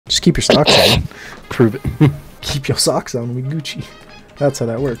Just keep your socks on. Prove it. Keep your socks on, we Gucci. That's how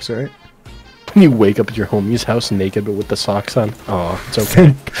that works, right? When you wake up at your homie's house naked but with the socks on. Oh, it's okay.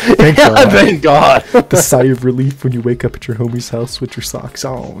 Thank God. Thank God. The sigh of relief when you wake up at your homie's house with your socks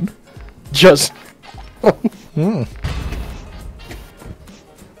on. Just. Hmm.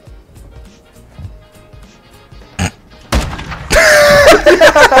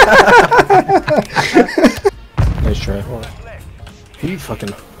 Nice try. He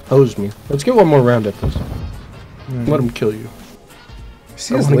fucking hosed me. Let's get one more round at this. Let him kill you.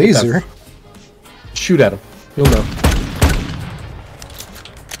 See his laser? Shoot at him. You'll know.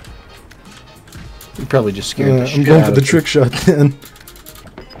 You probably just scared the shit I'm going out for of the you. trick shot then.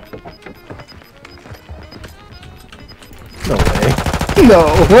 No way. No.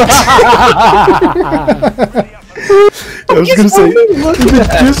 I was gonna say, if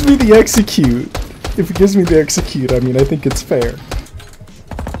it gives me the execute, I mean, I think it's fair.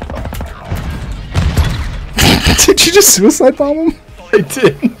 Did you just suicide bomb him? I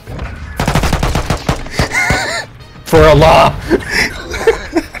did. For Allah.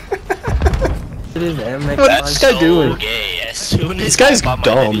 What is this guy doing? This guy's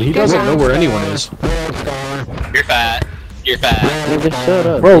dumb. He doesn't know where anyone is. You're fat. You're fat. Just shut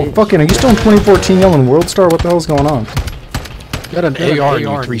up. Bro, fucking, are you still in 2014 yelling World Star? What the hell's going on? Got an AR in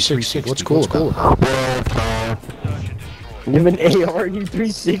 360. What's cool about it? You have an AR in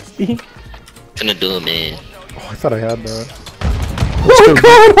 360? Finna do it, man. Oh, I thought I had that. Oh my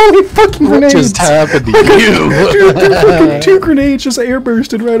god, holy fucking What grenades! just happened to you? Dude, fucking 2 grenades just air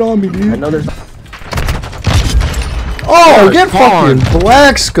bursted right on me, dude. I know there's. Oh, get fucking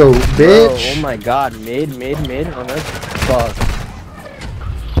black scope, bitch! Bro, oh my god, mid. Oh, that's fuck.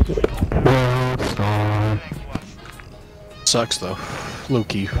 Sucks though.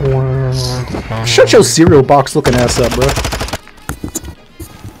 Low-key. Shut your cereal box looking ass up, bro.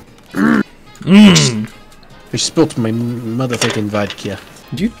 I spilt my motherfucking vodka.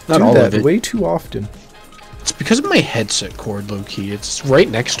 You Not do all that of it. way too often. It's because of my headset cord, low-key. It's right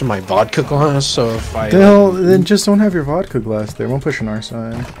next to my vodka glass, so if I... Then just don't have your vodka glass there. Won't push an our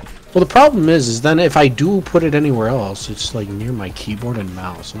side. Well, the problem is then if I do put it anywhere else, it's like near my keyboard and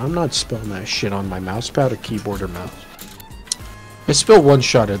mouse, and I'm not spilling that shit on my mouse pad or keyboard or mouse. I spill one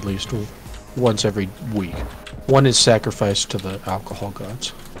shot at least once every week. One is sacrificed to the alcohol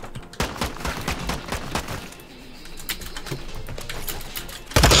gods.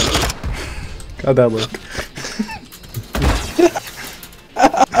 How'd that look?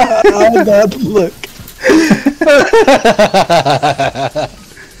 How'd that look?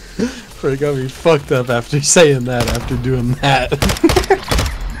 Bro, got me fucked up after saying that, after doing that.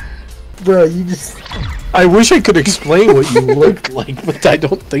 Bro, you just. I wish I could explain what you looked like, but I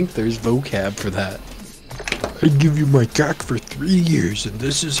don't think there's vocab for that. I give you my cock for 3 years, and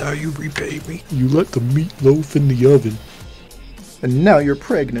this is how you repay me. You let the meatloaf in the oven. And now you're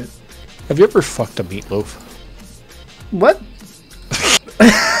pregnant. Have you ever fucked a meatloaf? What?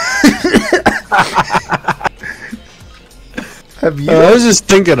 Have you? I was just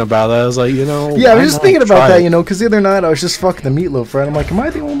thinking about that. I was like, you know. Yeah, I was why just not thinking about try that, it? you know, because the other night I was just fucking the meatloaf, right? I'm like, am I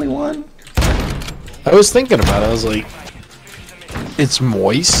the only one? I was thinking about it. I was like, it's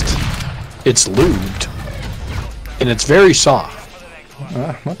moist, it's lubed, and it's very soft.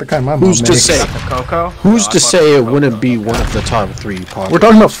 Not the kind my mom Who's to makes. say? Coco? Who's to say it wouldn't be one of the top 3 podcasts? We're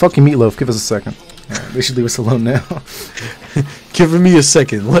talking about fucking meatloaf. Give us a second. Alright, they should leave us alone now. Give me a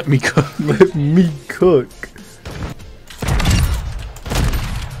second. Let me cook. Let me cook.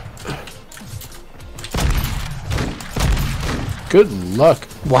 Good luck.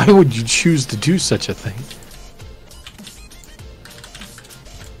 Why would you choose to do such a thing?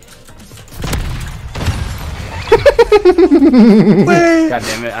 God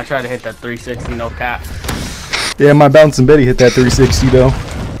damn it, I tried to hit that 360, no cap. Yeah, my bouncing Betty hit that 360 though.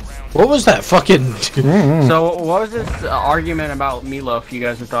 What was that fucking... So, what was this argument about Meatloaf you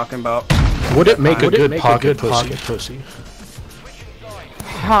guys were talking about? Would it make a good pocket pussy?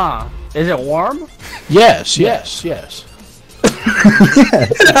 Huh. Is it warm? Yes. Yeah, of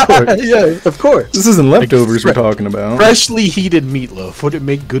course. Yeah, of course. This isn't leftovers we're talking about. Freshly heated meatloaf. Would it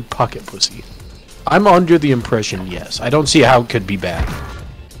make good pocket pussy? I'm under the impression yes. I don't see how it could be bad.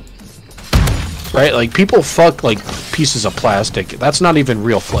 Right? Like, people fuck, like, pieces of plastic. That's not even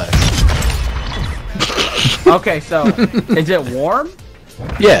real flesh. Okay, so, is it warm?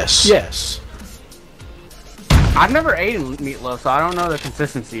 Yes. I've never eaten meatloaf, so I don't know the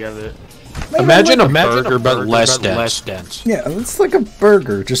consistency of it. Imagine a burger, but less dense. Yeah, it's like a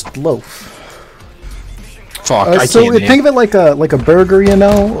burger, just loaf. Fuck, I So can't think of it like a burger, you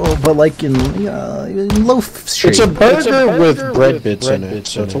know, but like in loaf shape. It's a burger with bread bits in it,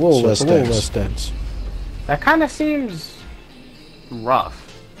 so it's a little less dense. That kind of seems rough.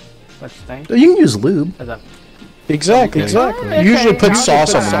 What you think? You can use lube. Exactly. Okay. You usually put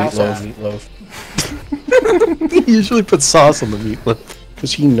sauce on the meatloaf. He usually puts sauce on the meatloaf.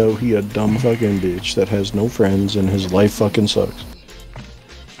 Cause he know he a dumb fucking bitch that has no friends and his life fucking sucks.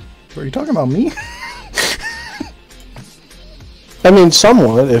 Are you talking about me? I mean,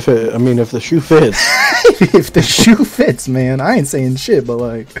 somewhat. If the shoe fits. If the shoe fits, man. I ain't saying shit, but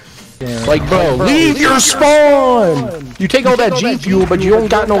like. Yeah. Like, bro, leave your spawn! You take all that G fuel, but you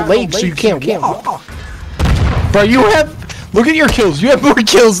don't got no legs, so you can't walk. Bro, you have... Look at your kills. You have more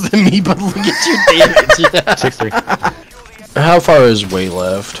kills than me, but look at your damage. 6-3. How far is way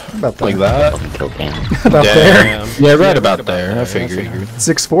left? About Like that? About there. Yeah, right about there. I figured.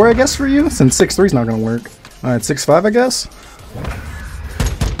 6'4", I guess, for you? Since 6'3's not gonna work. Alright, 6'5", I guess?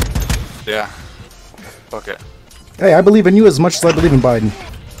 Yeah. Fuck it. Hey, I believe in you as much as I believe in Biden.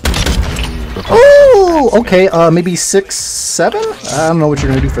 Oh, okay, maybe 6'7"? I don't know what you're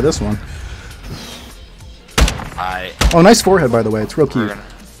gonna do for this one. Oh, nice forehead, by the way. It's real cute.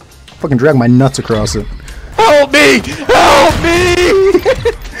 Fucking drag my nuts across it. Help me! Help me!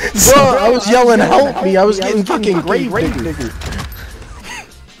 Bro, I was yelling, help me! I was getting fucking grave digger.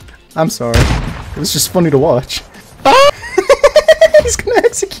 I'm sorry. It was just funny to watch. He's gonna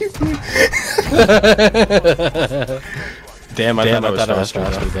execute me. Damn, I thought I was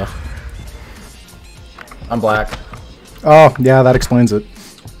faster though. I'm black. Oh, yeah, that explains it.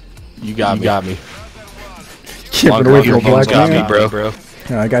 You got me. Can't away from a black got man. me, bro.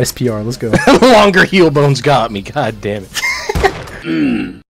 I got his PR, let's go. Longer heel bones got me, god damn it.